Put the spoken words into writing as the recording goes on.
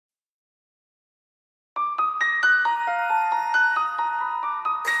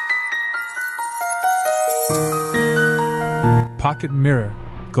Pocket Mirror,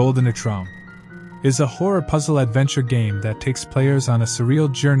 GoldenerTraum, is a horror puzzle adventure game that takes players on a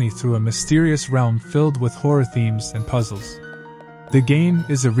surreal journey through a mysterious realm filled with horror themes and puzzles. The game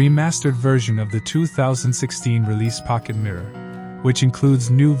is a remastered version of the 2016 release Pocket Mirror, which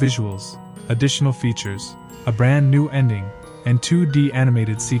includes new visuals, additional features, a brand new ending, and 2D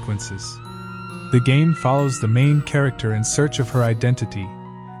animated sequences. The game follows the main character in search of her identity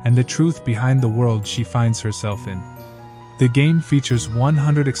and the truth behind the world she finds herself in. The game features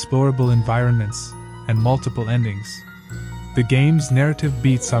 100 explorable environments and multiple endings. The game's narrative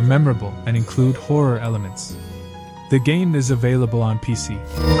beats are memorable and include horror elements. The game is available on PC.